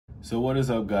So what is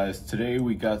up, guys? Today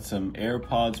we got some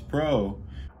AirPods Pro.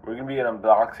 We're gonna be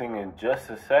unboxing in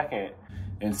just a second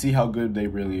and see how good they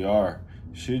really are.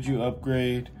 Should you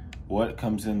upgrade? What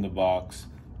comes in the box?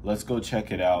 Let's go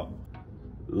check it out.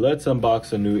 Let's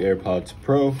unbox a new AirPods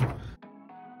Pro.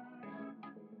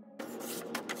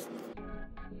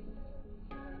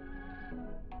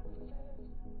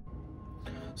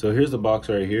 So here's the box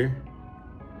right here.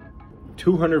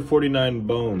 249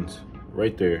 bones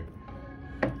right there.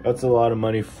 That's a lot of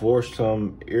money for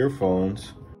some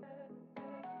earphones.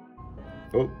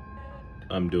 Oh,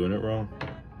 I'm doing it wrong.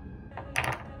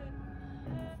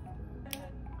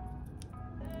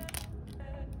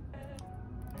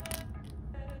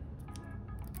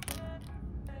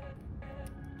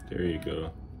 There you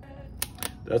go.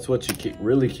 That's what you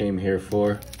really came here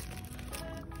for.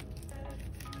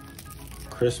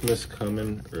 Christmas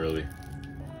coming early.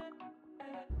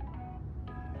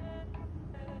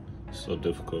 So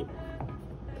difficult.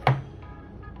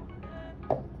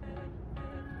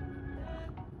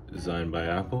 Designed by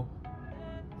Apple.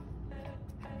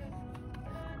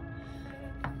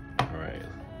 All right,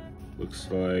 looks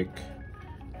like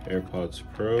AirPods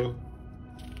Pro.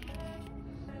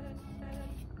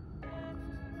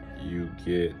 You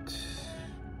get,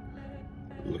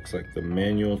 looks like the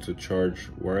manual to charge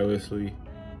wirelessly.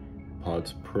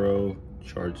 Pods Pro,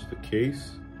 charge the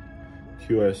case.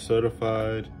 QS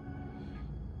certified.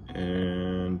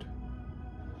 And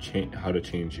how to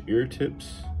change ear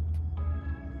tips.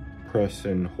 Press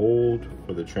and hold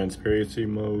for the transparency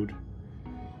mode.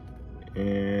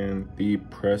 And the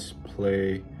press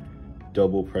play,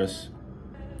 double press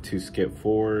to skip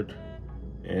forward,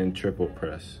 and triple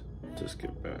press to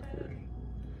skip backward.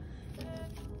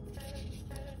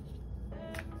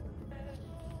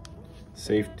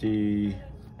 Safety,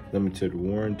 limited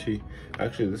warranty.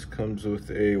 Actually, this comes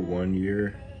with a one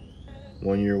year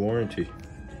warranty.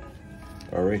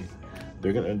 Alright,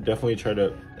 they're gonna definitely try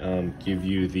to give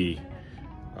you the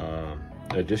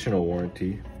additional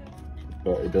warranty,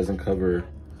 but it doesn't cover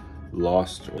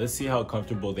lost. Let's see how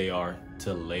comfortable they are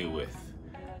to lay with.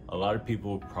 A lot of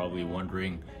people are probably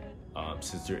wondering,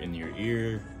 since they're in your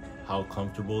ear, how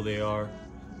comfortable they are.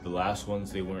 The last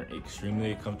ones, they weren't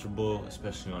extremely comfortable,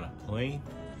 especially on a plane.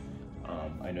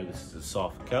 I know this is a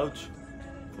soft couch,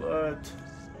 but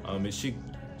it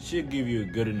should give you a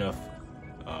good enough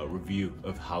review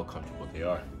of how comfortable they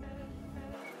are.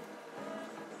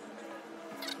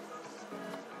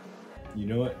 You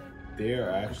know what? They are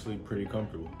actually pretty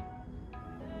comfortable.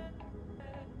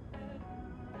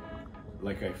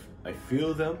 Like I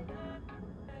feel them,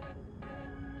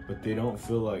 but they don't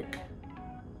feel like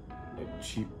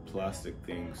cheap plastic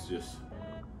things just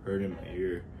hurt in my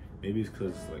ear. Maybe it's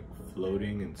because it's like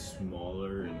floating and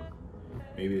smaller, and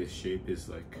maybe the shape is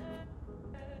like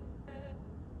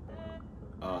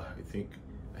I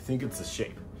think it's the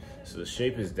shape. So the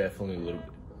shape is definitely a little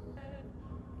bit.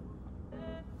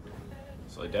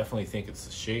 So I definitely think it's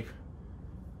the shape.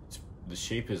 The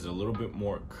shape is a little bit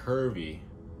more curvy.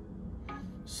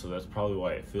 So that's probably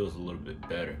why it feels a little bit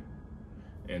better.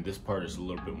 And this part is a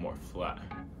little bit more flat.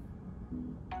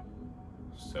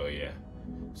 So yeah.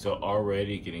 So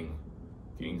already getting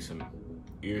some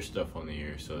ear stuff on the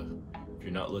ear. So if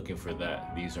you're not looking for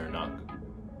that, these are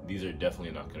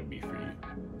definitely not going to be for you.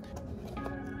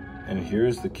 And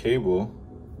here's the cable.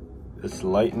 It's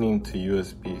lightning to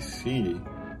USB-C.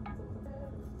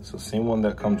 So same one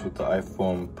that comes with the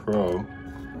iPhone Pro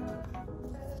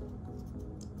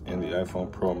and the iPhone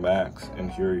Pro Max.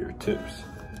 And here are your tips.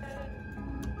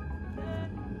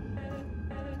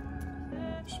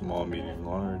 Small, medium,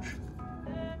 large.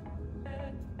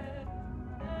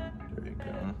 There you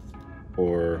go.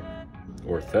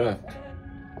 Or theft,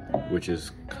 which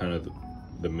is kind of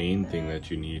the main thing that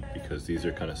you need, because these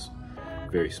are kind of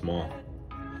very small.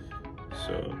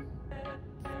 So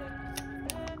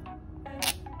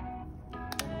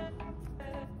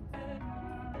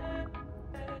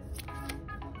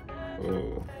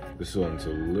oh, this one's a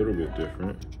little bit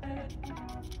different.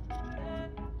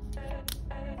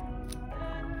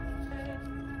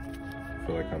 I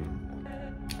feel like I'm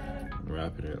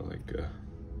wrapping it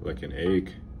like an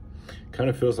egg. Kind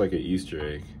of feels like an Easter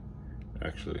egg,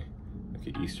 actually, like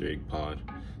an Easter egg pod.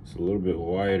 It's a little bit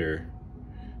wider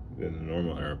than the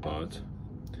normal AirPods,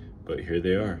 but here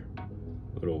they are.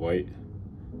 Little white,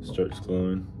 starts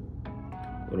glowing,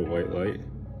 little white light.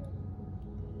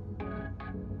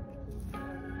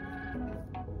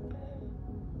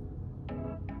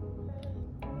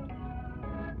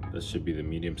 This should be the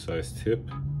medium-sized tip,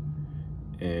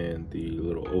 and the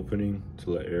little opening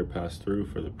to let air pass through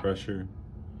for the pressure.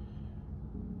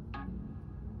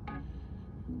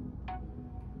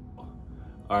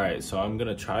 All right, so I'm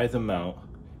gonna try them out,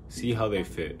 see how they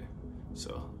fit.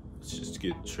 So let's just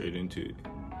get straight into it.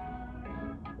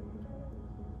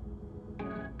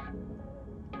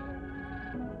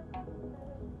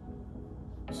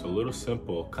 It's a little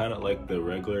simple, kind of like the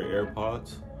regular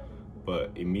AirPods,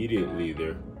 but immediately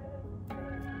they're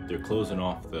closing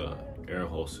off the air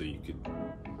hole so you could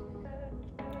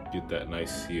get that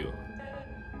nice seal.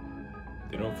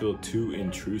 They don't feel too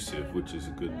intrusive, which is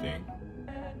a good thing.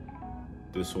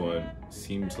 This one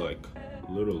seems like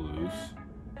a little loose.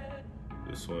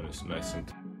 This one is nice and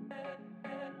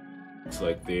it's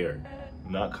like they're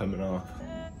not coming off,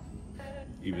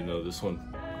 even though this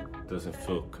one doesn't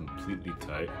feel completely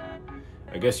tight.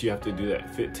 I guess you have to do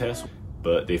that fit test,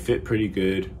 but they fit pretty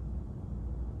good.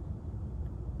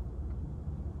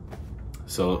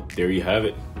 So there you have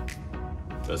it.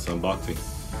 That's unboxing.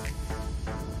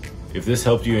 If this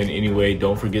helped you in any way,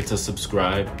 don't forget to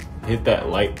subscribe, hit that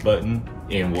like button,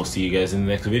 and we'll see you guys in the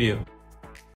next video.